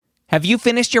Have you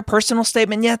finished your personal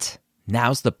statement yet?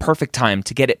 Now's the perfect time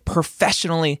to get it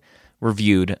professionally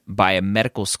reviewed by a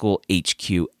medical school HQ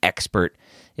expert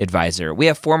advisor. We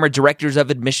have former directors of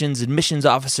admissions, admissions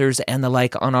officers, and the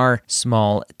like on our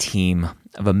small team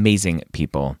of amazing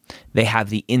people. They have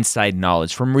the inside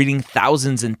knowledge from reading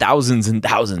thousands and thousands and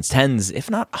thousands, tens, if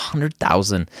not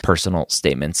 100,000 personal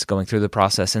statements, going through the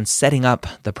process and setting up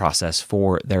the process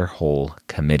for their whole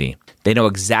committee. They know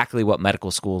exactly what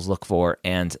medical schools look for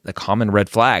and the common red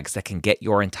flags that can get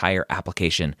your entire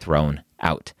application thrown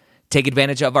out. Take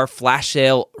advantage of our flash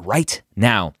sale right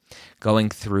now, going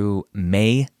through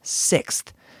May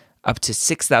 6th, up to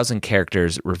 6,000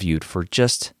 characters reviewed for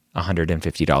just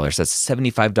 $150. That's a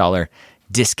 $75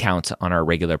 discount on our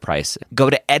regular price. Go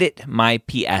to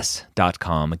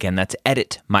editmyps.com. Again, that's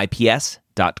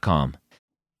editmyps.com.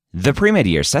 The Pre-Med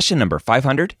Year, session number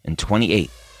 528.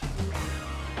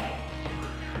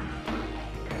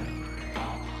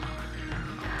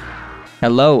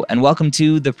 Hello, and welcome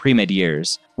to the Pre-Med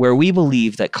Years, where we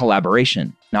believe that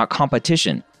collaboration, not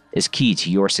competition, is key to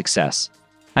your success.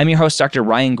 I'm your host, Dr.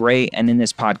 Ryan Gray, and in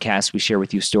this podcast, we share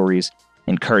with you stories,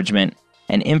 encouragement,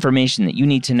 and information that you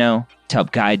need to know to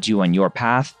help guide you on your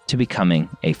path to becoming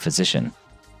a physician.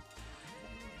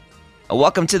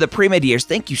 Welcome to the Pre-Med Years.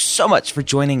 Thank you so much for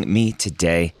joining me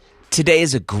today. Today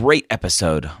is a great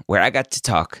episode where I got to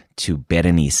talk to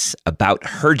Berenice about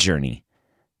her journey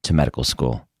to medical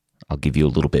school. I'll give you a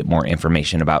little bit more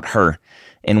information about her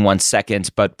in 1 second.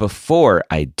 But before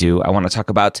I do, I want to talk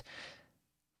about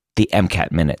the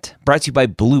MCAT Minute, brought to you by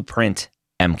Blueprint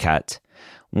MCAT.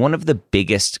 One of the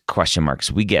biggest question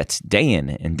marks we get day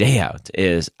in and day out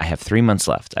is, I have 3 months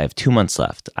left, I have 2 months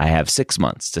left, I have 6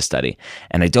 months to study,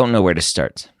 and I don't know where to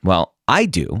start. Well, I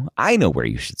do. I know where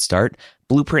you should start.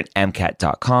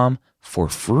 BlueprintMCAT.com for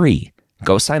free.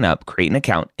 Go sign up, create an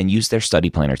account, and use their study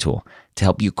planner tool to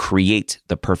help you create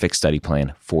the perfect study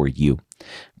plan for you.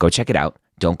 Go check it out.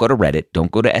 Don't go to Reddit. Don't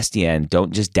go to SDN.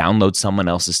 Don't just download someone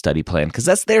else's study plan because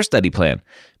that's their study plan.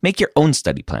 Make your own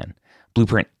study plan.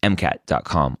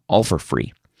 BlueprintMCAT.com, all for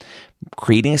free.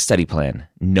 Creating a study plan,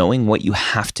 knowing what you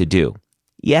have to do.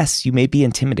 Yes, you may be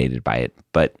intimidated by it,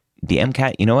 but the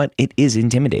MCAT, you know what? It is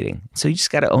intimidating. So you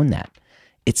just got to own that.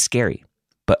 It's scary,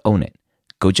 but own it.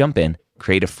 Go jump in.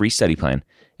 Create a free study plan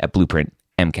at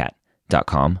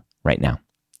BlueprintMCAT.com right now.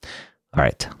 All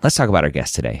right, let's talk about our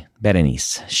guest today,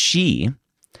 Berenice. She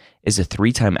is a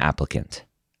 3-time applicant,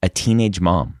 a teenage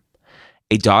mom,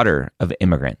 a daughter of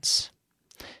immigrants.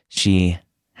 She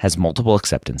has multiple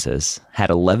acceptances,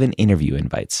 had 11 interview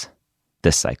invites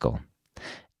this cycle,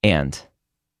 and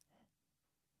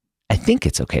I think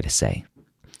it's okay to say,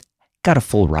 got a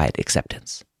full ride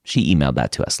acceptance. She emailed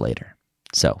that to us later.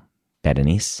 So,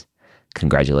 Berenice,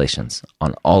 congratulations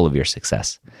on all of your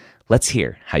success. Let's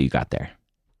hear how you got there.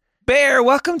 Bear,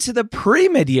 welcome to the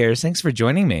Pre-Med Years. Thanks for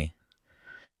joining me.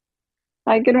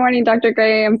 Hi, good morning, Dr.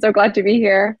 Gray. I'm so glad to be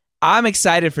here. I'm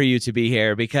excited for you to be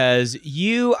here because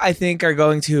you, I think, are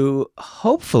going to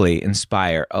hopefully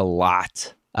inspire a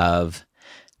lot of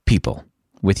people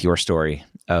with your story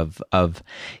of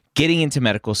getting into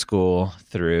medical school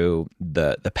through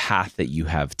the path that you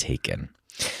have taken.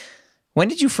 When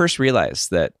did you first realize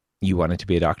that you wanted to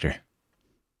be a doctor?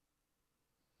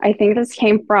 I think this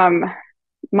came from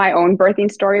my own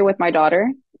birthing story with my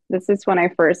daughter. This is when I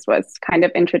first was kind of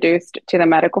introduced to the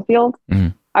medical field. Mm-hmm.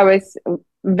 I was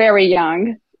very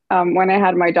young when I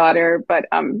had my daughter, but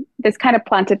this kind of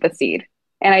planted the seed.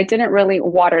 And I didn't really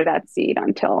water that seed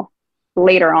until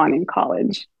later on in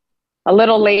college. A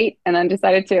little late, and then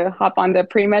decided to hop on the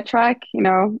pre-med track,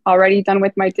 already done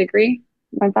with my degree.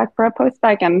 Went back for a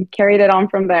postdoc and carried it on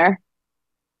from there.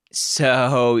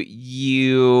 So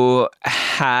you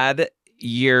had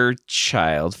your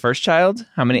first child.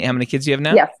 How many kids do you have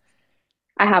now? Yes,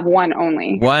 I have one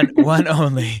only. One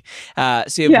only.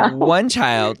 So you have one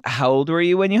child. How old were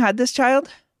you when you had this child?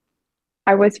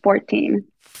 I was 14.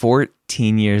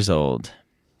 14 years old.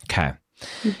 Okay.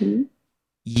 Mm-hmm.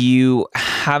 You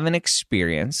have an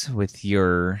experience with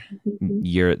the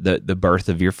birth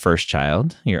of your first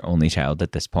child, your only child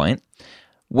at this point.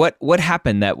 What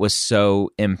happened that was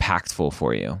so impactful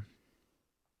for you?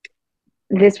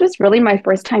 This was really my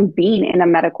first time being in a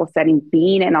medical setting,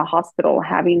 being in a hospital,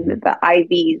 having the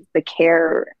IVs, the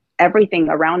care, everything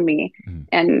around me. Mm.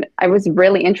 And I was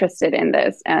really interested in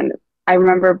this. And I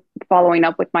remember following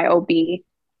up with my OB,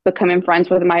 becoming friends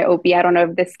with my OB. I don't know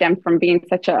if this stemmed from being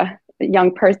such a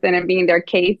young person and being their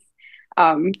case,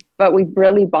 but we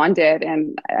really bonded.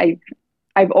 And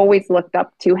I've always looked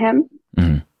up to him.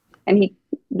 Mm. And he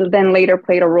then later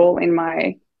played a role in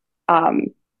my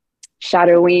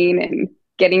shadowing and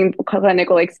getting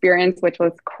clinical experience, which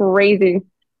was crazy,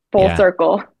 full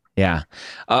circle. Yeah.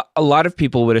 A lot of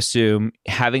people would assume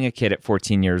having a kid at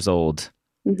 14 years old,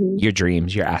 your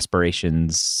dreams, your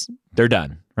aspirations, they're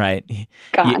done, right?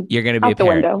 Gone. You're going to be out a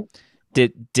parent. The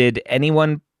window. Did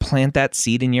anyone plant that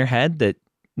seed in your head that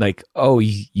like, oh,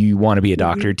 you want to be a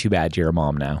doctor? Too bad you're a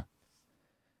mom now.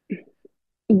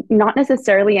 Not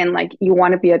necessarily in like, you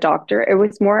want to be a doctor. It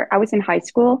was more, I was in high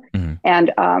school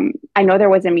and I know there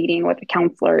was a meeting with the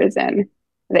counselors and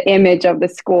the image of the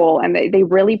school, and they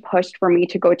really pushed for me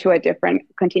to go to a different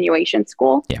continuation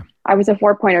school. Yeah. I was a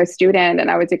 4.0 student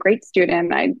and I was a great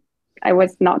student. I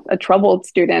was not a troubled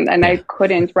student, and I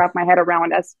couldn't wrap my head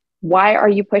around why are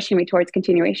you pushing me towards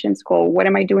continuation school? What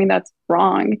am I doing that's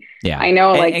wrong? Yeah. I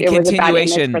know like and it was a bad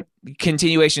image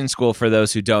continuation school, for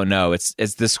those who don't know, it's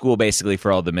the school basically for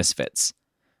all the misfits.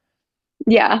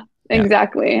 Yeah,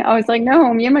 exactly. I was like,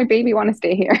 no, me and my baby want to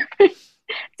stay here.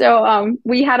 So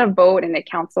we had a vote in the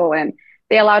council and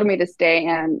they allowed me to stay,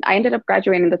 and I ended up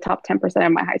graduating in the top 10%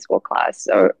 of my high school class.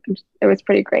 So it was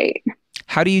pretty great.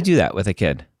 How do you do that with a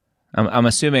kid? I'm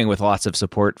assuming with lots of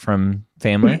support from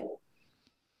family.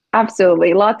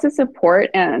 Absolutely. Lots of support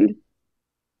and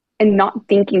not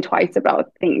thinking twice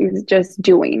about things, just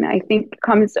doing. I think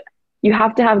you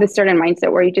have to have this certain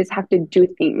mindset where you just have to do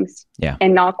things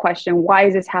and not question, why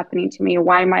is this happening to me?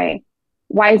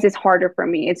 Why is this harder for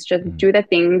me? It's just do the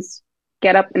things,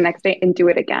 get up the next day and do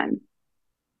it again.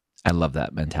 I love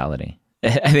that mentality.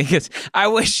 I think I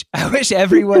wish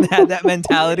everyone had that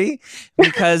mentality,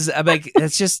 because I'm like,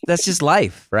 that's just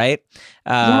life, right?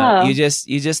 You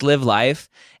just live life.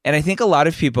 And I think a lot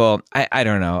of people, I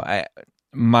don't know,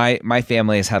 my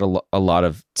family has had a lot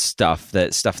of stuff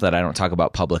that I don't talk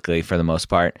about publicly for the most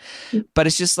part, but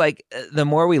it's just like, the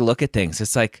more we look at things,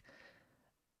 it's like,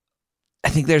 I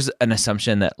think there's an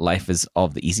assumption that life is all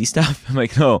the easy stuff. I'm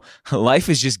like, no, life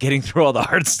is just getting through all the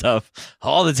hard stuff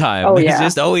all the time. There's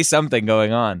just always something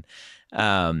going on.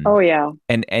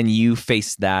 And you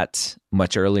faced that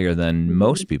much earlier than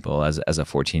most people as a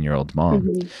 14-year-old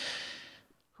mom.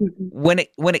 When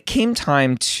it came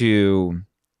time to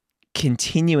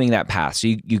continuing that path, so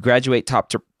you graduate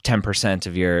top 10%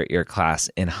 of your class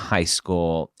in high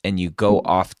school and you go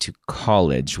off to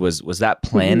college. Was that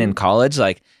plan in college?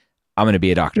 Like, I'm going to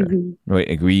be a doctor.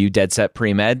 Were you dead set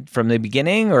pre-med from the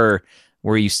beginning, or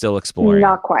were you still exploring?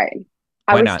 Not quite.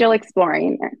 I was still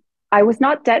exploring. I was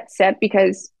not dead set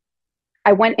because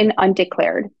I went in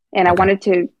undeclared and I wanted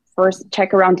to first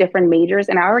check around different majors.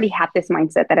 And I already had this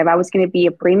mindset that if I was going to be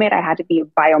a pre-med, I had to be a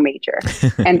bio major.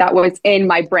 And that was in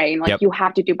my brain. Like, you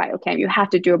have to do biochem. You have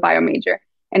to do a bio major.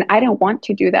 And I didn't want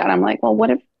to do that. I'm like, well, what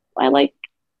if I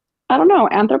don't know,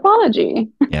 anthropology?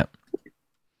 Yep.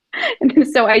 And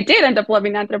so I did end up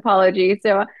loving anthropology.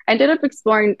 So I ended up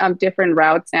exploring different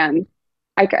routes, and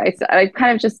I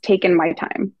kind of just taken my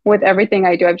time with everything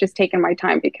I do. I've just taken my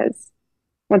time, because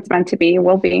what's meant to be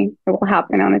will be. It will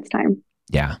happen on its time.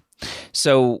 Yeah.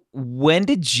 So when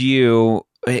did you're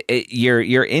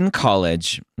in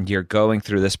college, you're going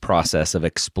through this process of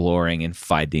exploring and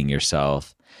finding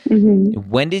yourself.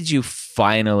 When did you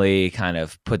finally kind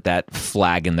of put that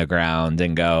flag in the ground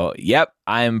and go, yep,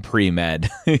 I'm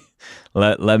pre-med.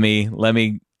 let me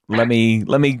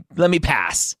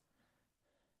pass?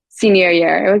 Senior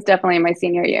year. It was definitely my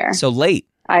senior year. So late.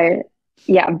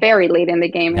 Very late in the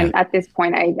game. Yeah. And at this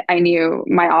point I knew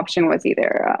my option was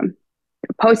either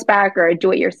post-bac or a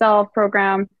do-it-yourself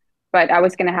program, but I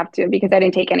was going to have to, because I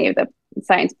didn't take any of the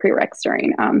science prereqs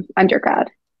during undergrad.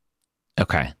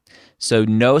 Okay. So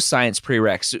no science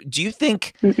prereqs. Do you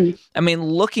think, I mean,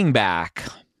 looking back,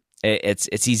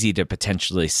 it's easy to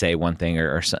potentially say one thing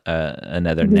or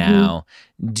another now.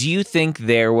 Do you think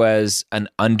there was an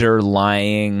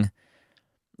underlying,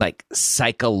 like,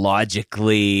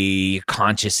 psychologically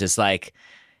consciousness, like,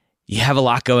 you have a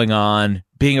lot going on,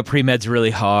 being a pre-med's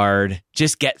really hard,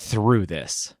 just get through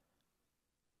this?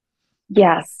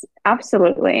 Yes,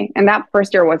 absolutely. And that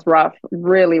first year was rough,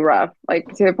 really rough, like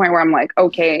to the point where I'm like,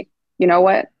 okay, you know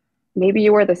what? Maybe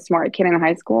you were the smart kid in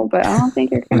high school, but I don't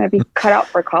think you're going to be cut out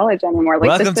for college anymore. Like,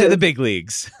 welcome to the big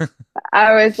leagues.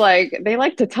 I was like, they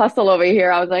like to tussle over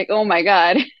here. I was like, oh my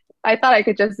God. I thought I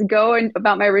could just go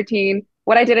about my routine.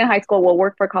 What I did in high school will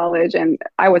work for college. And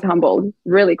I was humbled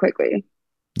really quickly.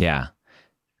 Yeah.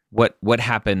 What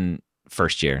happened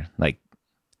first year? Like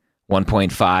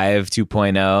 1.5,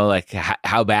 2.0? Like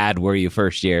how bad were you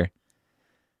first year?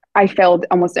 I failed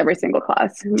almost every single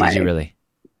class. Did you really?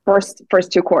 First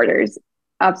 2 quarters.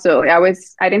 Absolutely.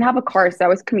 I didn't have a car, so I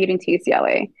was commuting to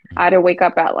UCLA. I had to wake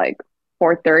up at like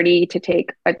 4:30 to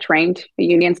take a train to the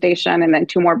Union Station and then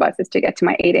 2 more buses to get to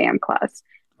my 8 a.m. class.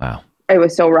 Wow. it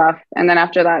was so rough. And then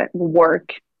after that,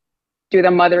 work, do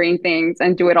the mothering things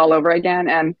and do it all over again.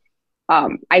 And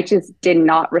I just did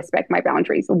not respect my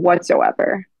boundaries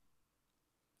whatsoever.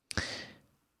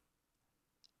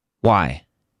 Why?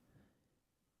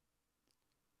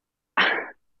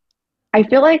 I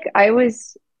feel like I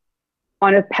was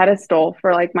on a pedestal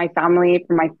for like my family,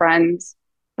 for my friends,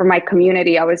 for my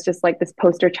community. I was just like this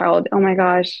poster child. Oh my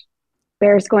gosh,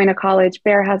 Bear's going to college.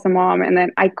 Bear has a mom. And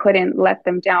then I couldn't let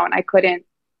them down. I couldn't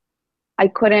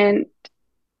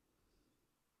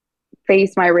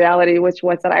face my reality, which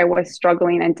was that I was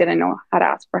struggling and didn't know how to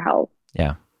ask for help.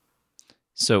 Yeah.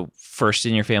 So first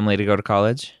in your family to go to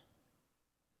college?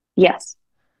 Yes.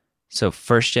 So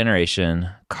first generation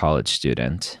college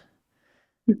student,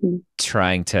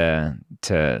 trying to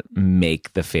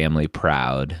make the family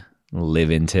proud,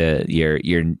 live into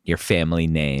your family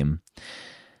name.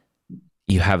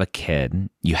 You have a kid.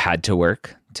 You had to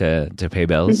work to pay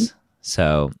bills.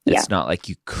 So it's not like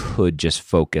you could just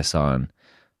focus on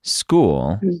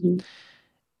school.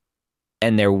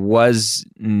 And there was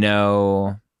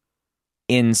no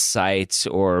insight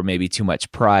or maybe too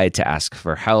much pride to ask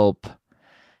for help.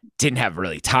 Didn't have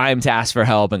really time to ask for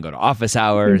help and go to office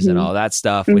hours and all that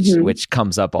stuff, which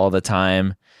comes up all the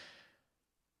time.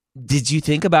 Did you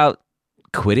think about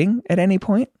quitting at any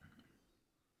point?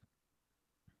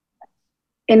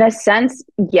 In a sense,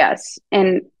 yes.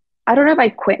 And I don't know if I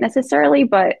quit necessarily,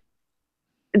 but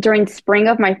during spring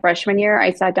of my freshman year,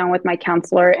 I sat down with my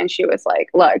counselor and she was like,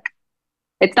 look,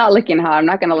 it's not looking hot. I'm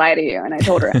not going to lie to you. And I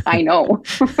told her, I know.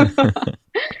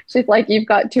 She's like, you've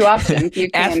got two options.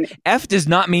 You can. F does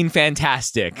not mean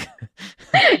fantastic.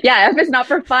 Yeah, F is not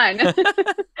for fun.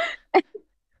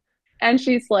 And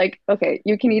she's like, okay,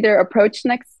 you can either approach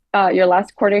your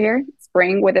last quarter here,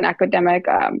 spring, with an academic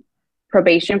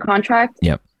probation contract.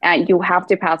 Yep. And you have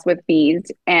to pass with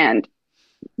B's and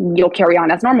you'll carry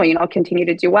on as normal, continue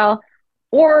to do well.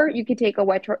 Or you could take a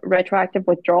retroactive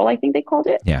withdrawal, I think they called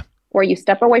it. Yeah. Where you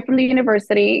step away from the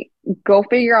university, go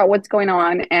figure out what's going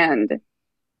on, and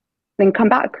then come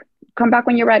back. Come back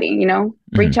when you're ready,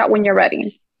 reach out when you're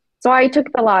ready. So I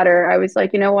took the latter. I was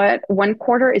like, you know what? 1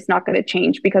 quarter is not going to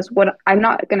change because I'm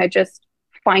not going to just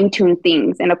fine tune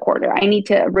things in a quarter. I need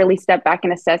to really step back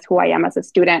and assess who I am as a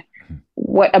student,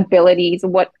 what abilities,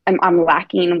 what I'm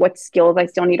lacking, what skills I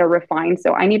still need to refine.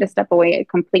 So I need to step away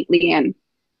completely and,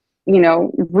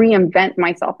 reinvent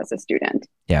myself as a student.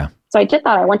 Yeah. So I did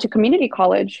that. I went to community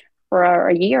college for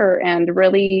a year and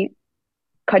really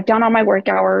cut down on my work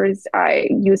hours. I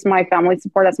used my family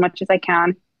support as much as I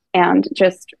can and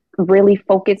just really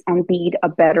focus on being a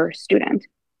better student.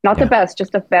 Not the best,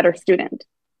 just a better student.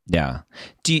 Yeah.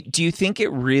 Do you think it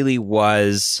really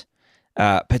was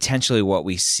potentially what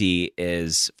we see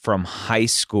is from high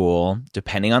school,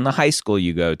 depending on the high school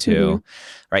you go to,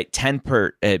 right?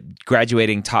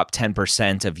 Graduating top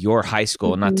 10% of your high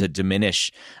school, not to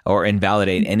diminish or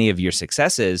invalidate any of your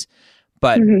successes,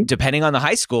 but depending on the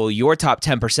high school, your top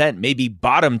 10% may be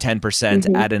bottom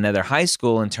 10% at another high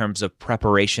school in terms of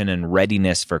preparation and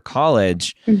readiness for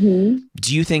college. Do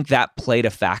you think that played a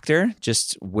factor?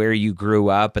 Just where you grew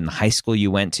up and the high school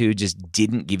you went to just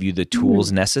didn't give you the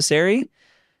tools necessary?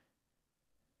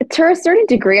 To a certain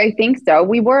degree, I think so.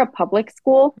 We were a public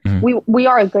school. We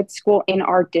are a good school in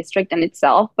our district in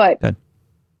itself, but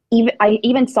I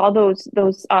even saw those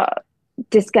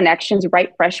disconnections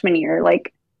right freshman year.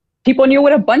 Like, people knew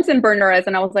what a Bunsen burner is.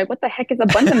 And I was like, what the heck is a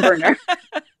Bunsen burner?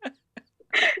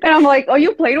 And I'm like, oh,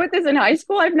 you played with this in high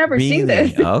school? I've never seen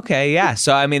this. Okay, yeah.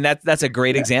 So, I mean, that's a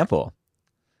great example.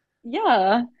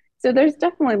 Yeah. So there's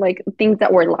definitely like things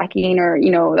that were lacking or,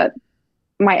 that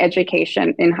my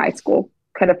education in high school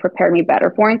could have prepared me better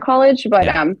for in college. But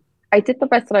I did the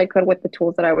best that I could with the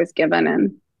tools that I was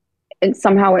given and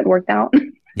somehow it worked out.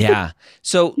 Yeah.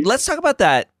 So let's talk about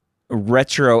that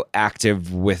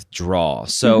retroactive withdrawal.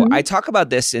 So I talk about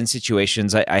this in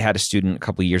situations. I had a student a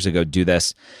couple of years ago do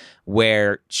this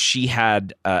where she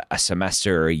had a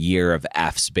semester or a year of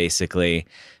Fs basically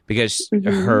because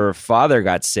her father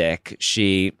got sick.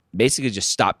 She basically just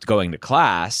stopped going to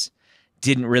class,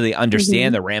 didn't really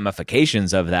understand the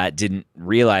ramifications of that, didn't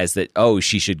realize that,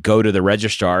 she should go to the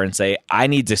registrar and say, I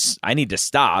need to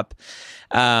stop.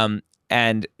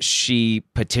 And she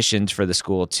petitioned for the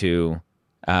school to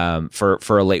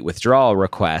for a late withdrawal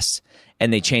request,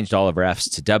 and they changed all of her Fs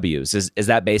to Ws. Is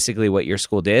that basically what your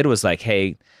school did? Was like,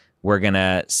 hey, we're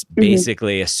gonna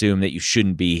basically assume that you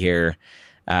shouldn't be here,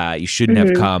 you shouldn't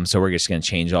have come, so we're just gonna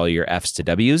change all your Fs to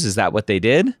Ws. Is that what they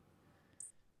did?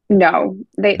 No,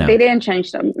 they didn't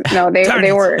change them. No,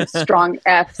 they were strong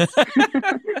Fs.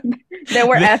 They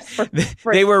were Fs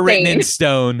for they were written in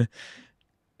stone.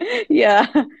 Yeah.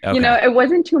 Okay. It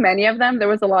wasn't too many of them. There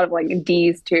was a lot of like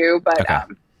D's too, but Okay.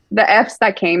 the F's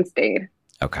that came stayed.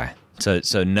 Okay.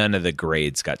 So none of the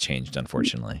grades got changed,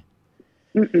 unfortunately.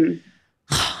 Mm-mm.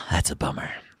 That's a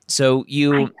bummer. So I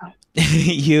you know.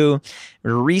 you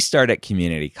restart at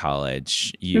community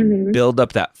college. You build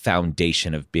up that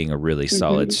foundation of being a really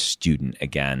solid student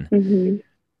again. Mm-hmm.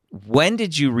 When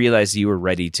did you realize you were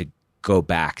ready to go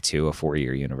back to a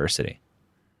 4-year university?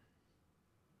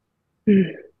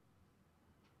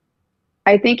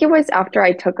 I think it was after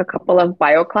I took a couple of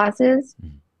bio classes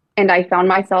and I found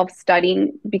myself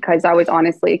studying because I was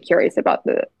honestly curious about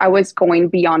I was going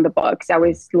beyond the books. I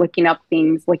was looking up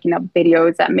things, looking up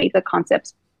videos that make the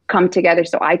concepts come together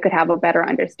so I could have a better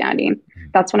understanding.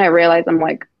 That's when I realized I'm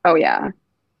like, oh yeah,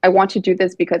 I want to do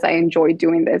this because I enjoy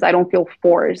doing this. I don't feel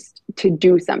forced to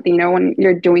do something, when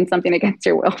you're doing something against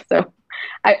your will. So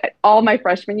all my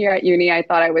freshman year at uni, I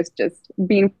thought I was just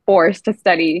being forced to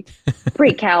study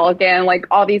pre-calc and like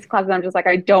all these classes. I'm just like,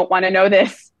 I don't want to know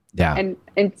this. Yeah. And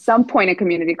at some point in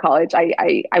community college,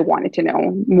 I wanted to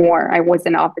know more. I was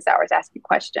in office hours asking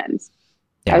questions.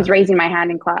 Yeah. I was raising my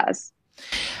hand in class.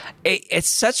 It's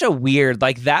such a weird,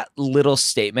 like that little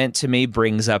statement to me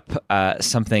brings up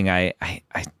something I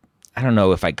don't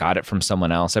know if I got it from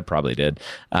someone else. I probably did.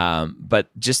 But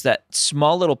just that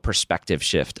small little perspective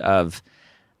shift of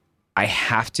I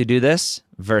have to do this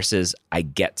versus I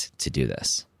get to do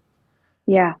this.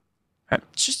 Yeah.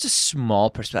 It's just a small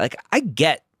perspective. Like I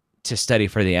get to study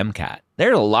for the MCAT. There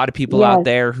are a lot of people out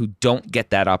there who don't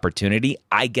get that opportunity.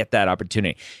 I get that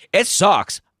opportunity. It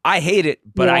sucks. I hate it,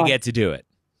 but I get to do it.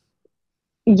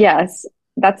 Yes.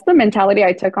 That's the mentality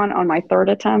I took on my third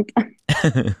attempt.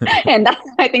 And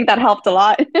I think that helped a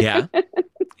lot. Yeah.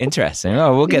 Interesting.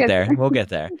 Oh, we'll get there. We'll get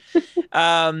there.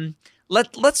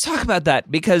 Let's talk about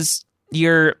that because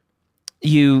you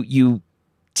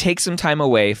take some time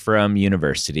away from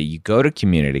university. You go to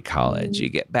community college. You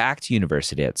get back to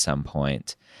university at some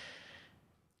point.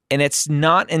 And it's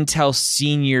not until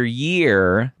senior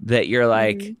year that you're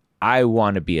like, I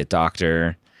want to be a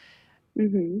doctor.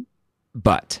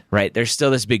 But, right? There's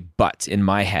still this big but in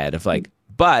my head of like,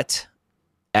 but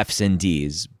F's and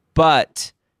D's,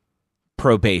 but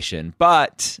probation,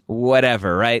 but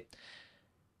whatever, right?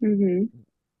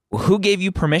 Who gave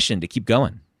you permission to keep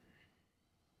going?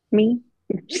 Me?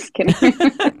 Just kidding.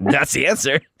 That's the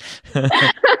answer.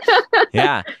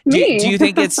 Yeah. Do you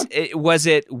think was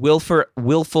it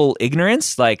willful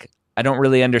ignorance? Like, I don't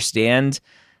really understand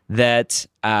that,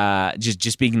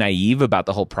 just being naive about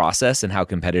the whole process and how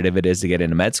competitive it is to get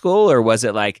into med school? Or was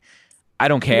it like, I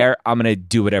don't care, I'm going to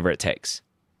do whatever it takes?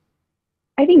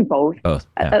 I think both. Both.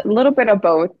 Yeah. A little bit of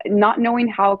both. Not knowing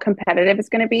how competitive it's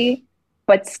going to be,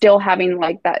 but still having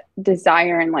like that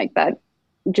desire and like that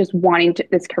just wanting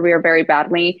this career very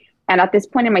badly. And at this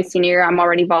point in my senior year, I'm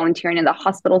already volunteering in the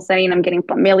hospital setting. I'm getting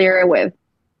familiar with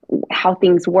how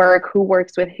things work, who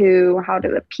works with who, how do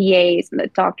the PAs and the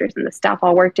doctors and the staff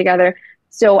all work together.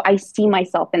 So I see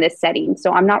myself in this setting.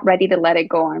 So I'm not ready to let it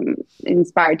go. I'm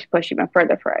inspired to push even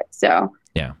further for it. So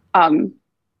yeah,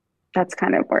 that's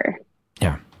kind of where.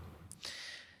 Yeah.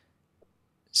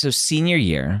 So senior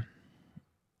year,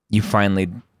 you finally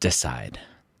decide.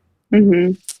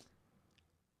 Mm-hmm.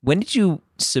 When did you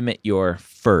submit your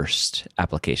first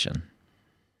application?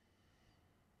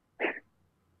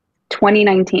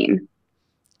 2019.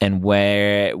 And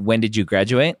when did you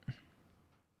graduate?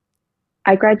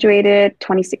 I graduated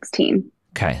 2016.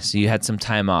 Okay, so you had some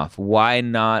time off. Why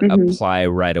not apply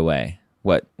right away?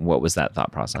 What was that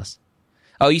thought process?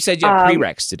 Oh, you said you had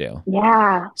prereqs to do.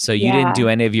 Yeah. So you didn't do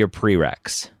any of your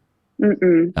prereqs.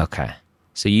 Okay.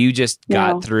 So you just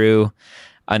got through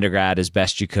undergrad as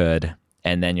best you could,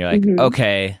 and then you're like,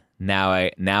 okay, now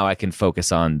I can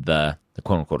focus on the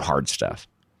quote unquote hard stuff.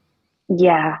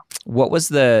 Yeah. What was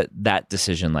that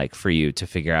decision like for you to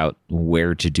figure out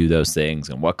where to do those things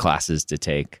and what classes to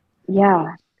take?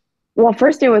 Yeah. Well,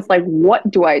 first it was like, what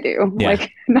do I do? Yeah.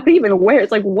 Like, not even where.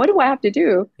 It's like, what do I have to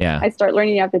do? Yeah. I start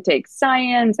learning you have to take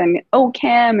science and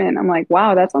OChem, and I'm like,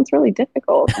 wow, that sounds really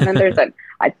difficult. And then there's a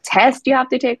test you have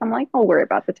to take. I'm like, I'll worry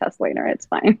about the test later. It's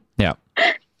fine. Yeah.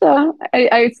 So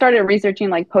I started researching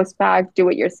like post-bac, do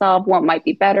it yourself, what might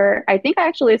be better. I think I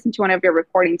actually listened to one of your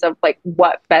recordings of like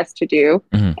what best to do.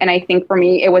 And I think for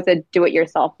me, it was a do it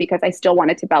yourself because I still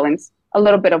wanted to balance a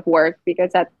little bit of work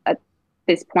because at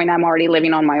this point, I'm already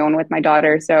living on my own with my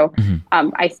daughter. So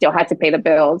I still had to pay the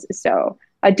bills. So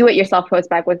a do it yourself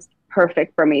post-bac was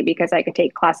perfect for me because I could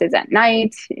take classes at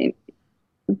night,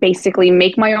 basically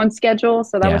make my own schedule.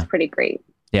 So that was pretty great.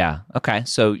 Yeah. Okay.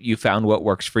 So you found what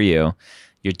works for you.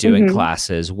 You're doing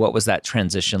classes. What was that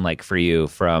transition like for you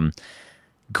from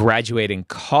graduating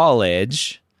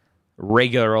college,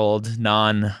 regular old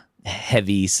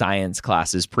non-heavy science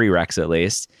classes, prereqs at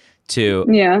least, to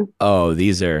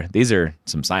these are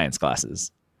some science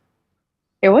classes.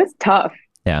 It was tough.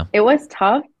 Yeah. It was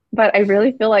tough, but I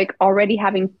really feel like already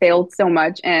having failed so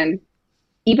much, and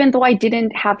even though I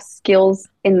didn't have skills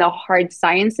in the hard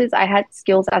sciences, I had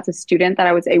skills as a student that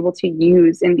I was able to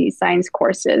use in these science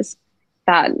courses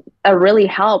that really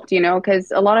helped,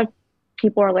 because a lot of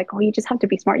people are like, oh, you just have to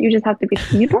be smart. You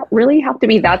don't really have to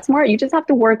be that smart. You just have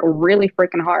to work really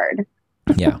freaking hard.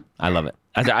 Yeah, I love it.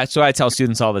 That's what I tell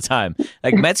students all the time.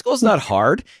 Like, med school is not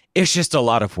hard. It's just a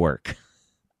lot of work.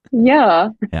 Yeah.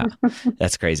 Yeah,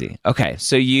 that's crazy. Okay,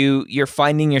 so you're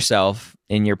finding yourself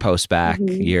in your post-bac.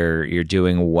 You're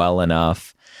doing well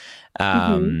enough.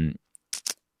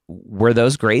 Were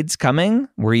those grades coming?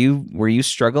 Were you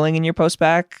struggling in your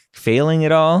post-bac, failing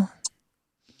at all?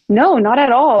 No, not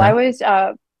at all. No? I was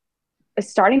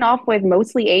starting off with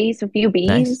mostly A's, a few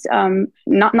B's. Nice.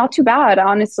 Not too bad,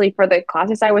 honestly. For the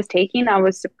classes I was taking, I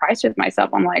was surprised with myself.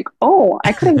 I'm like, oh,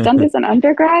 I could have done this in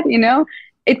undergrad,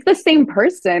 It's the same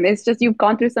person. It's just you've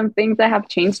gone through some things that have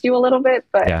changed you a little bit,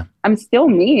 but I'm still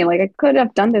me. Like, I could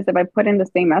have done this if I put in the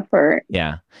same effort.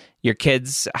 Yeah. Your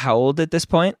kid's how old at this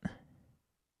point?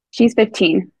 She's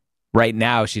 15. Right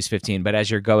now she's 15, but as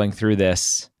you're going through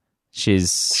this, she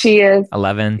is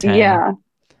 11, 10? Yeah.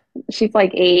 She's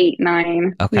like 8,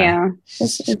 9. Okay. Yeah.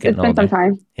 It's been some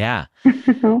time. Yeah.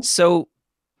 So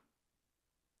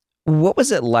what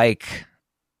was it like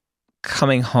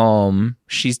coming home?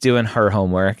 She's doing her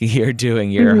homework. You're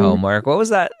doing your homework. What was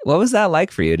that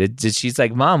like for you? Did she's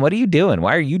like, Mom, what are you doing?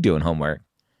 Why are you doing homework?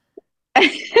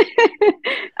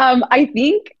 I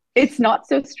think it's not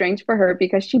so strange for her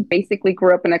because she basically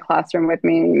grew up in a classroom with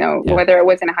me, whether it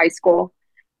was in high school.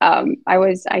 I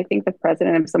was, I think, the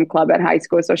president of some club at high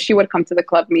school. So she would come to the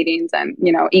club meetings and,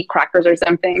 eat crackers or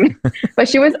something. But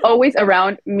she was always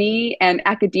around. Me and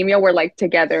academia were like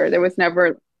together. There was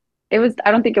never, I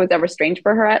don't think it was ever strange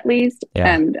for her, at least.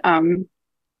 Yeah. And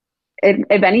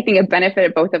if anything, it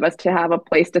benefited both of us to have a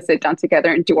place to sit down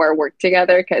together and do our work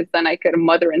together, because then I could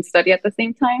mother and study at the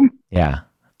same time. Yeah.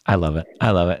 I love it.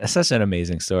 It's such an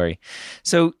amazing story.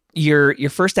 So your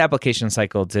first application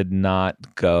cycle did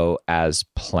not go as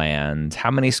planned. How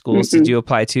many schools did you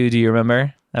apply to? Do you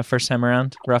remember that first time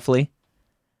around, roughly?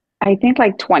 I think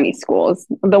like 20 schools,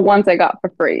 the ones I got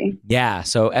for free. Yeah.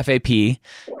 So FAP,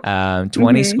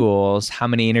 20 schools. How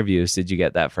many interviews did you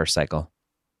get that first cycle?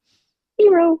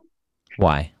 0.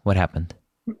 Why? What happened?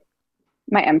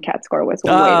 My MCAT score was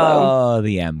way low. Oh,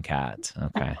 the MCAT.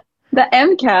 Okay. The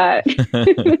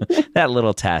MCAT. That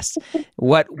little test.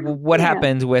 What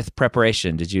happened with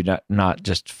preparation? Did you not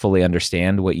just fully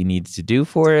understand what you needed to do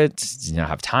for it? Did you not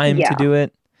have time to do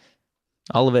it?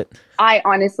 All of it? I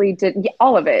honestly did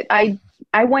all of it. I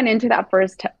went into that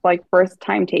first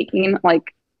time taking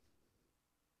like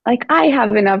I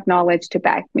have enough knowledge to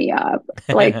back me up.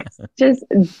 Like just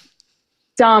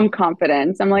dumb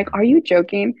confidence. I'm like, are you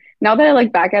joking? Now that I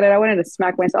look back at it, I wanted to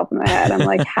smack myself in the head. I'm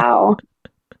like, how?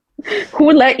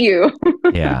 Who let you?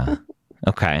 Yeah.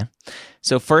 Okay.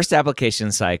 So first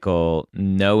application cycle,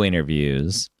 no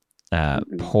interviews,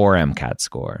 poor MCAT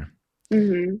score.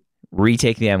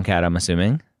 Retake the MCAT, I'm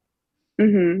assuming.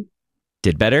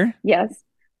 Did better? Yes.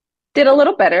 Did a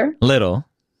little better. Little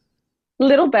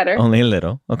better. Only a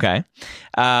little. Okay.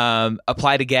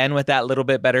 Applied again with that little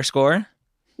bit better score?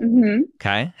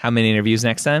 Okay. How many interviews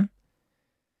next time?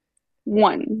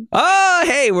 1. Oh,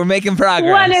 hey, we're making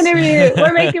progress. 1 interview.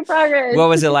 We're making progress. What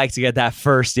was it like to get that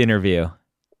first interview?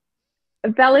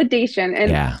 Validation.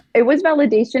 And it was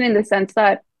validation in the sense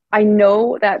that I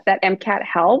know that MCAT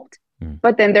helped,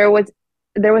 but then there was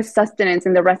sustenance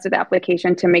in the rest of the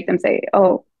application to make them say,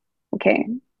 oh, okay,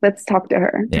 let's talk to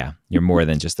her. Yeah, you're more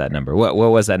than just that number. What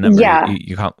was that number? Yeah.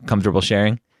 You comfortable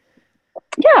sharing?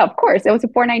 Yeah, of course. It was a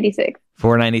 496.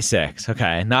 496.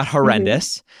 Okay. Not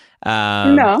horrendous.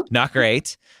 No. Not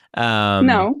great.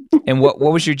 No. And what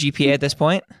was your GPA at this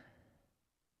point?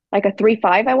 Like a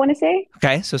 3.5, I want to say.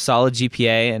 Okay. So solid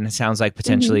GPA, and it sounds like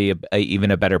potentially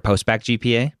even a better post-bac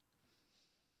GPA?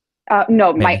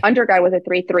 No, Maybe. My undergrad was a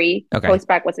 3.3. Okay.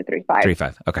 Post-bac was a 3.5.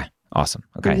 3.5. Okay. Awesome.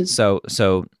 Okay. So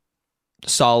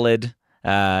solid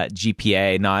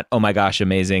GPA, not, oh my gosh,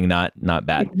 amazing, not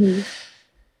bad.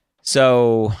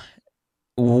 So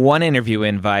one interview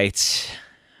invite,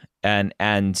 and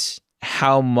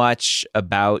how much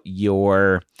about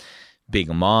your being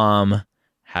a mom,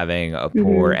 having a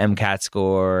poor MCAT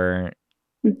score,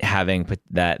 having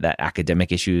that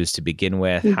academic issues to begin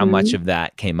with, how much of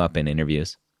that came up in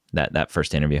interviews, that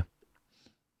first interview?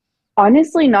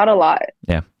 Honestly, not a lot.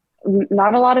 Yeah.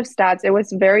 Not a lot of stats. It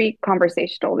was very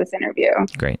conversational, this interview.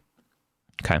 Great.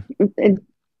 Okay.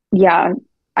 Yeah.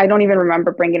 I don't even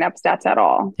remember bringing up stats at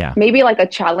all. Yeah. Maybe like a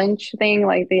challenge thing.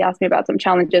 Like they asked me about some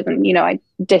challenges and, I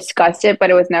discussed it, but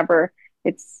it was never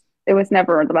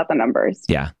about the numbers.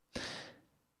 Yeah.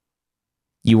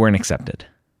 You weren't accepted.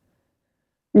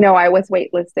 No, I was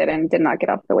waitlisted and did not get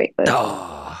off the wait list.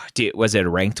 Oh, was it a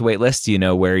ranked wait list? Do you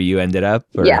know where you ended up?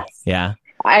 Or? Yes. Yeah.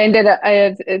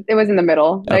 It was in the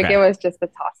middle. Like it was just a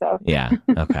toss up. Yeah.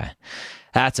 Okay.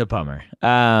 That's a bummer.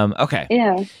 Okay.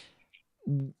 Yeah.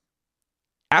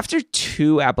 After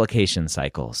 2 application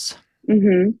cycles,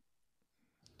 mm-hmm.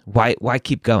 why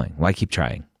keep going? Why keep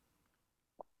trying?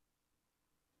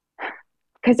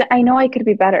 Because I know I could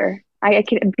be better. I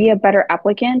could be a better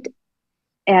applicant.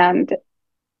 And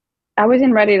I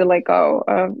wasn't ready to let go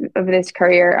of this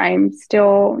career. I'm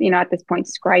still, at this point,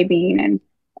 scribing and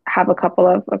have a couple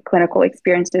of clinical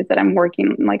experiences that I'm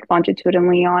working like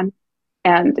longitudinally on.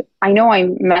 And I know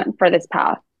I'm meant for this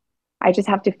path. I just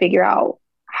have to figure out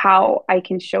how I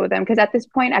can show them. Because at this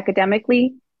point,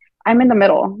 academically, I'm in the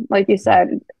middle. Like you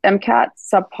said, MCAT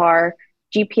subpar,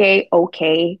 GPA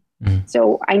okay. Mm-hmm.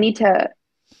 So I need to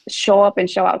show up and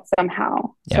show out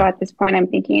somehow. Yeah. So at this point, I'm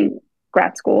thinking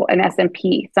grad school, an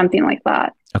SMP, something like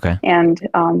that. Okay. And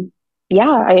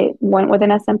I went with an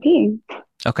SMP.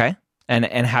 Okay.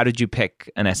 And how did you pick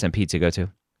an SMP to go to?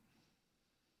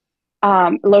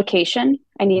 Location.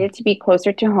 I needed to be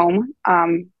closer to home.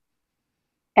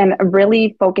 And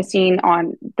really focusing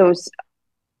on those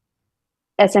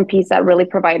SMPs that really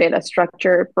provided a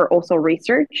structure for also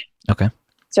research. Okay.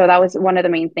 So that was one of the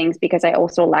main things because I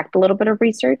also lacked a little bit of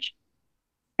research.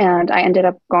 And I ended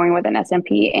up going with an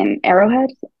SMP in Arrowhead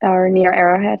or near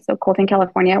Arrowhead. So Colton,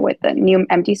 California with the new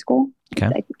MD school,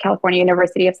 okay. California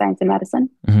University of Science and Medicine.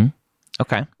 Mm-hmm.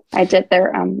 Okay. I did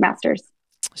their master's.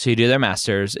 So you do their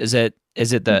master's. Is it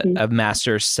a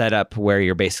master's setup where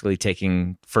you're basically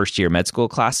taking first year med school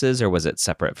classes, or was it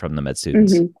separate from the med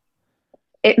students? Mm-hmm.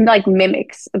 It like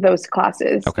mimics those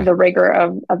classes, okay. The rigor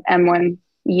of M1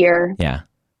 year. Yeah.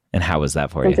 And how was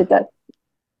that for you?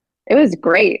 It was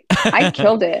great. I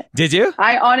killed it. Did you?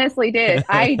 I honestly did.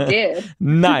 I did.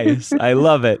 Nice. I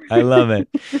love it.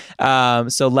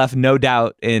 So left no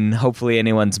doubt in hopefully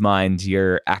anyone's mind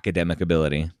your academic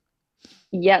ability.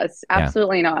 Yes,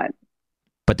 absolutely not.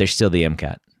 But there's still the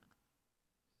MCAT.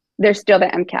 There's still the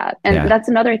MCAT. And that's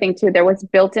another thing too. There was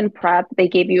built-in prep. They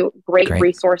gave you great.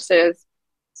 Resources.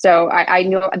 So I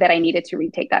knew that I needed to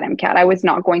retake that MCAT. I was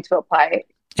not going to apply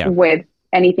with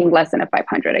anything less than a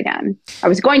 500 again. I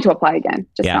was going to apply again,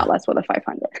 just not less with a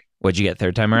 500. What'd you get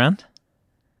third time around?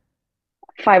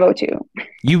 502.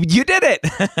 You did it.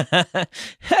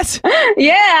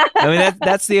 Yeah. I mean,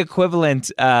 that's the equivalent.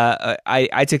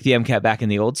 I took the MCAT back in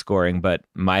the old scoring, but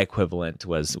my equivalent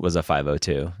was a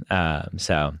 502.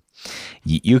 So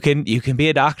you can be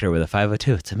a doctor with a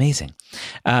 502. It's amazing.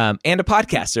 And a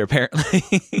podcaster, apparently.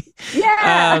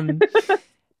 Yeah.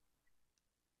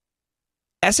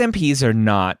 SMPs are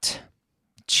not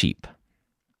cheap.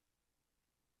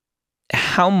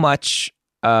 How much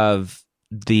of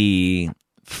the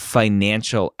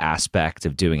financial aspect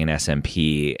of doing an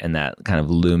SMP and that kind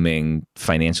of looming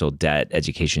financial debt,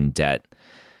 education debt,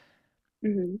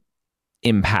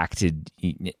 impacted?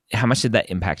 How much did that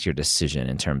impact your decision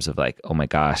in terms of like, oh my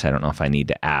gosh, I don't know if I need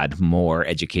to add more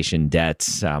education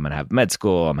debts. I'm going to have med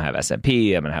school. I'm going to have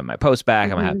SMP. I'm going to have my post-bac.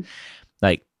 I'm going to have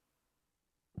like,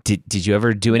 did you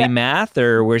ever do any math,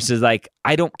 or was it like,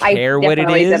 I don't care what it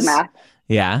is? Did math.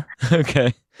 Yeah.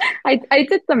 Okay. I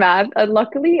did the math.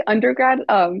 Luckily, undergrad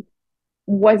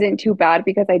wasn't too bad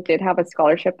because I did have a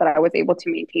scholarship that I was able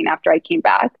to maintain after I came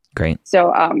back. Great.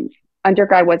 So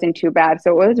undergrad wasn't too bad.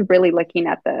 So it was really looking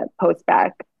at the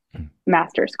post-bac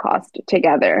master's cost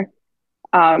together.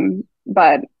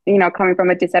 But, coming from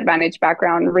a disadvantaged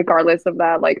background, regardless of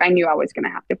that, like I knew I was going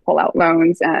to have to pull out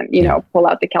loans and, pull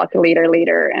out the calculator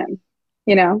later and,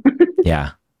 Yeah.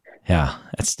 Yeah.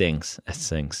 It stings.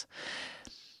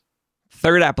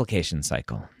 Third application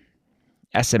cycle,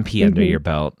 SMP under your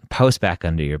belt, post-bac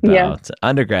under your belt,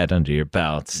 undergrad under your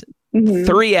belt, 3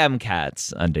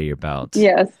 MCATs under your belt.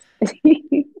 Yes.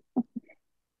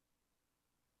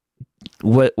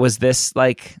 What was this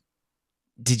like?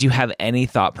 Did you have any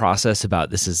thought process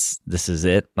about this is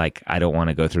it? Like, I don't want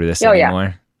to go through this anymore.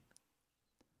 Yeah.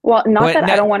 Well,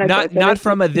 I don't want to go through not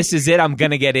from this is it, I'm going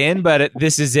to get in, but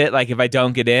this is it. Like, if I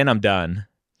don't get in, I'm done.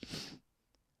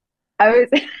 I was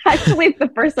actually the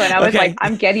first one. I was like,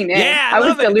 I'm getting in. Yeah, I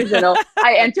was delusional.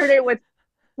 I entered it with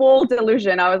full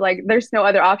delusion. I was like, there's no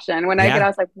other option. When I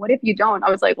was like, what if you don't? I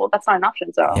was like, well, that's not an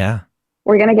option. So yeah.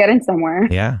 we're going to get in somewhere.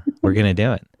 Yeah, we're going to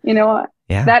do it. You know,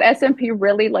 Yeah. that SMP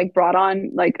really like brought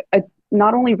on like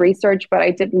not only research, but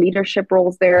I did leadership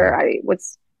roles there. I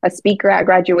was a speaker at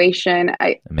graduation.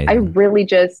 I really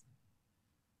just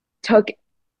took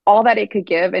all that it could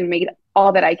give and made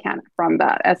all that I can from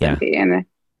that SMP. Yeah. And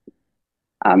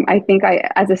I think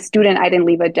as a student, I didn't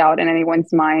leave a doubt in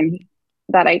anyone's mind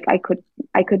that I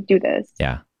could do this.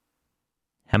 Yeah.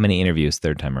 How many interviews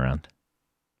third time around?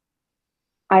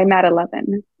 I'm at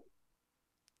 11.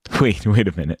 Wait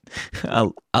a minute.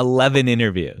 11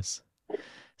 interviews.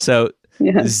 So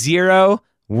 0,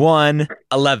 1,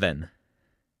 11.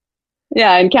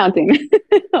 Yeah, and counting.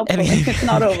 It's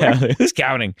not over. Who's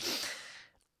counting?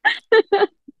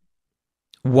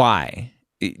 Why?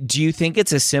 Do you think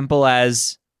it's as simple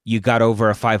as you got over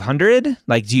a 500?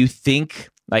 Like, do you think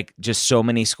like just so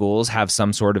many schools have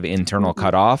some sort of internal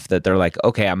cutoff that they're like,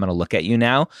 okay, I'm going to look at you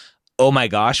now. Oh my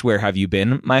gosh, where have you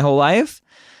been my whole life?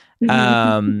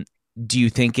 Do you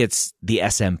think it's the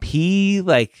SMP?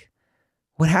 Like,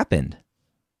 what happened?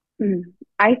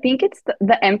 I think it's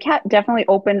the MCAT definitely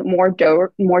opened more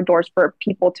doors for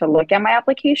people to look at my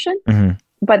application. Mm-hmm.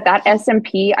 But that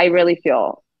SMP, I really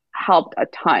feel helped a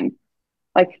ton.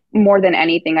 Like more than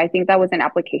anything, I think that was an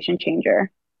application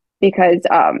changer because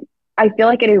I feel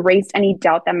like it erased any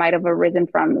doubt that might have arisen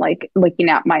from like looking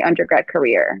at my undergrad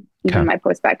career, even my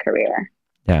post-bac career.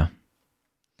 Yeah.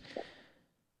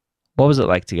 What was it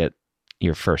like to get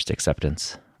your first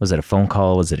acceptance? Was it a phone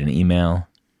call? Was it an email?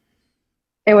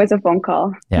 It was a phone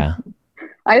call. Yeah.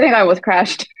 I think I was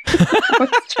crashed.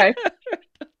 I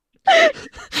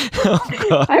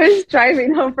was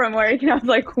driving home from work and I was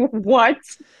like, what?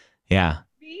 Yeah.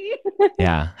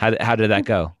 Yeah. How did that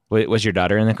go? Was your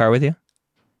daughter in the car with you?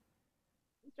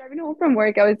 Driving home from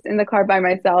work, I was in the car by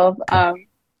myself.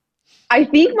 I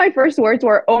think my first words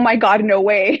were, "Oh my God, no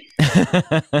way."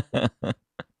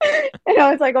 And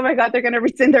I was like, oh my God, they're going to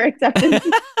rescind their acceptance.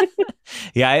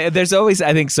 Yeah, there's always,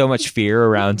 I think, so much fear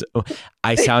around,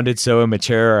 I sounded so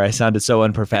immature or I sounded so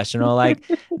unprofessional. Like,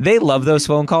 they love those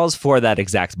phone calls for that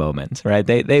exact moment, right?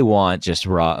 They want just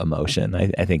raw emotion.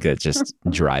 I think it just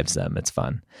drives them. It's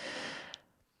fun.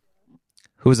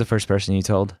 Who was the first person you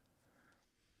told?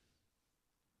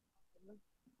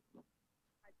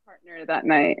 My partner that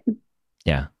night.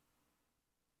 Yeah.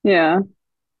 Yeah.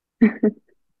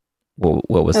 What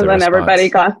was the response? And then everybody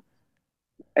got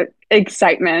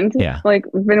excitement. Yeah. Like,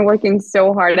 we've been working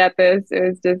so hard at this. It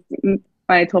was just, when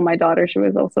I told my daughter, she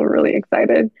was also really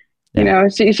excited. Yeah. You know,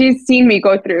 she's seen me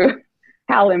go through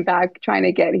hell and back trying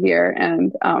to get here.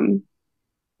 And,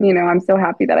 you know, I'm so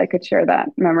happy that I could share that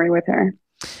memory with her.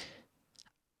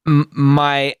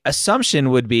 My assumption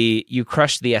would be you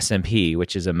crushed the SMP,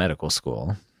 which is a medical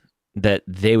school, that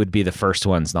they would be the first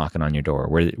ones knocking on your door.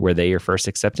 Were they your first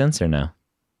acceptance or no?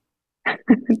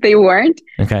 They weren't.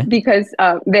 Okay. Because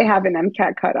they have an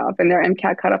MCAT cutoff, and their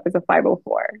MCAT cutoff is a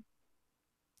 504.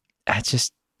 That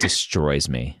just destroys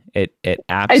me. It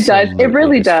absolutely does. It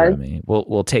really does. Me.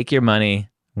 We'll take your money.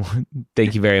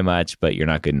 Thank you very much, but you're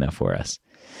not good enough for us.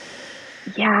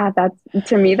 Yeah,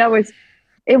 to me,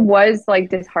 it was like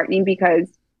disheartening because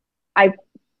I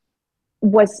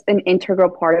was an integral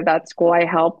part of that school. I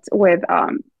helped with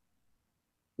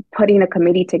putting a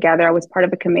committee together. I was part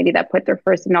of a committee that put their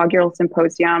first inaugural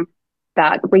symposium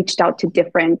that reached out to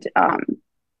different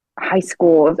high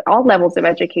schools, all levels of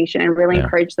education, and really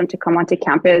encouraged them to come onto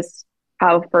campus,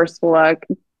 have a first look,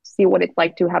 see what it's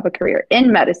like to have a career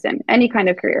in medicine, any kind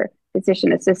of career,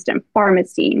 physician assistant,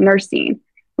 pharmacy, nursing.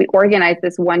 We organized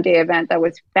this one-day event that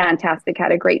was fantastic,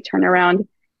 had a great turnaround.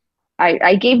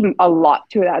 I gave a lot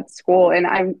to that school, and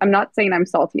I'm not saying I'm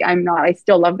salty. I'm not. I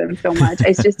still love them so much.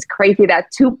 It's just crazy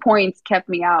that 2 points kept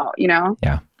me out, you know?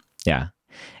 Yeah.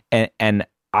 And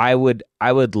I would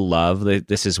love,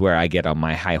 this is where I get on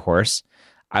my high horse.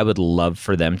 I would love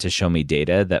for them to show me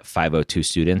data that 502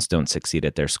 students don't succeed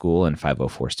at their school and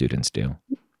 504 students do.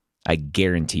 I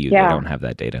guarantee you they don't have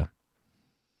that data.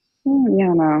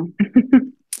 Yeah, no.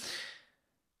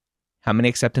 How many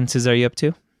acceptances are you up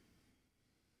to?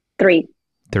 3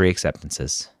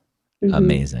 acceptances.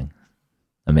 Mm-hmm.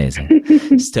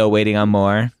 Amazing. Still waiting on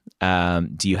more.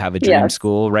 Do you have a dream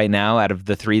school right now out of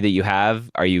the 3 that you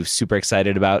have? Are you super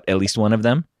excited about at least one of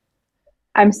them?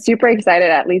 I'm super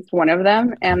excited at least one of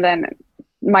them. And then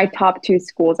my top 2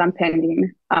 schools I'm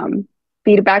pending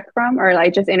feedback from, or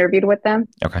I just interviewed with them.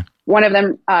 Okay. One of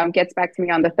them gets back to me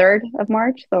on the 3rd of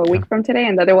March, so a week from today,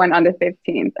 and the other one on the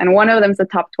 15th. And one of them is a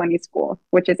top 20 school,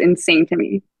 which is insane to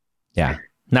me. Yeah.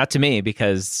 Not to me,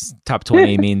 because top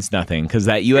 20 means nothing, because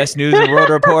that U.S. News and World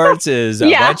Reports is a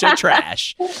bunch of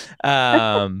trash.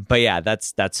 But yeah,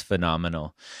 that's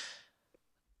phenomenal.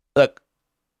 Look,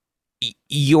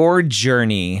 your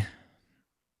journey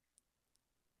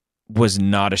was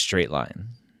not a straight line.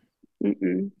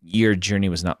 Mm-mm. Your journey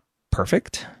was not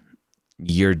perfect.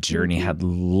 Your journey had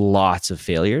lots of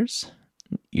failures.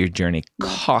 Your journey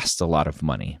cost a lot of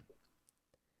money.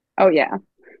 Oh, yeah.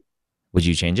 Would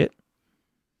you change it?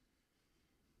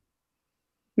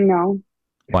 No.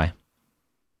 Why?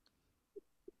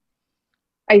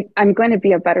 I'm going to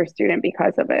be a better student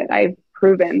because of it. I've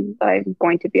proven that I'm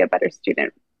going to be a better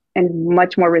student and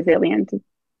much more resilient.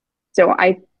 So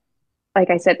like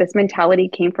I said, this mentality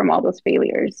came from all those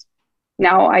failures.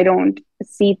 Now I don't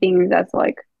see things as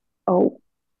like, oh,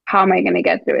 how am I going to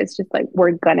get through it? It's just like,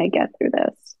 we're going to get through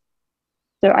this.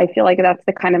 So I feel like that's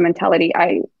the kind of mentality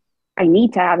I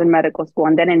need to have in medical school.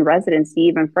 And then in residency,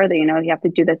 even further, you have to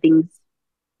do the things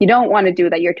you don't want to do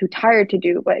that you're too tired to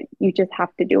do, but you just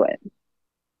have to do it.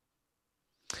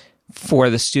 For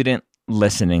the student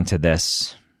listening to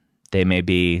this, they may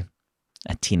be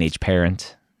a teenage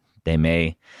parent. They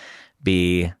may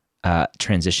be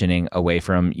transitioning away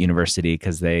from university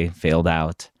because they failed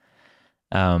out.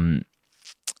 At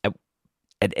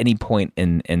any point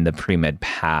in the pre-med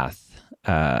path,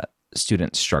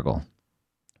 students struggle.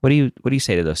 What do you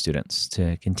say to those students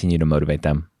to continue to motivate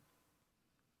them?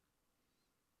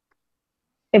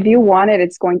 If you want it,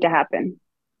 it's going to happen.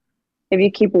 If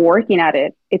you keep working at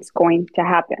it, it's going to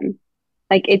happen.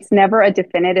 Like, it's never a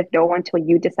definitive no until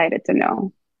you decided to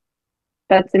no.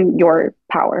 That's in your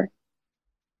power.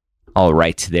 All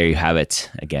right, there you have it.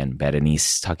 Again,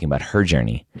 Berenice talking about her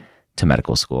journey to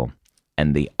medical school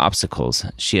and the obstacles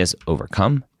she has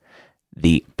overcome,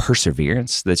 the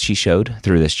perseverance that she showed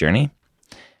through this journey.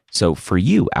 So for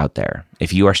you out there,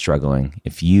 if you are struggling,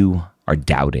 if you are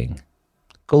doubting,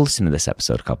 go listen to this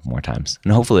episode a couple more times,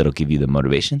 and hopefully it'll give you the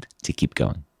motivation to keep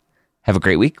going. Have a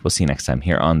great week. We'll see you next time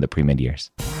here on the Pre-Med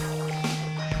Years.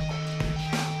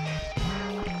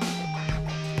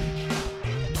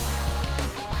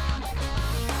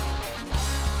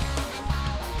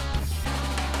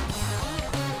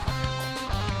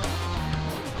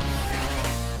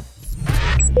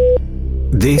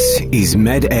 This is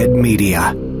MedEd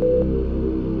Media.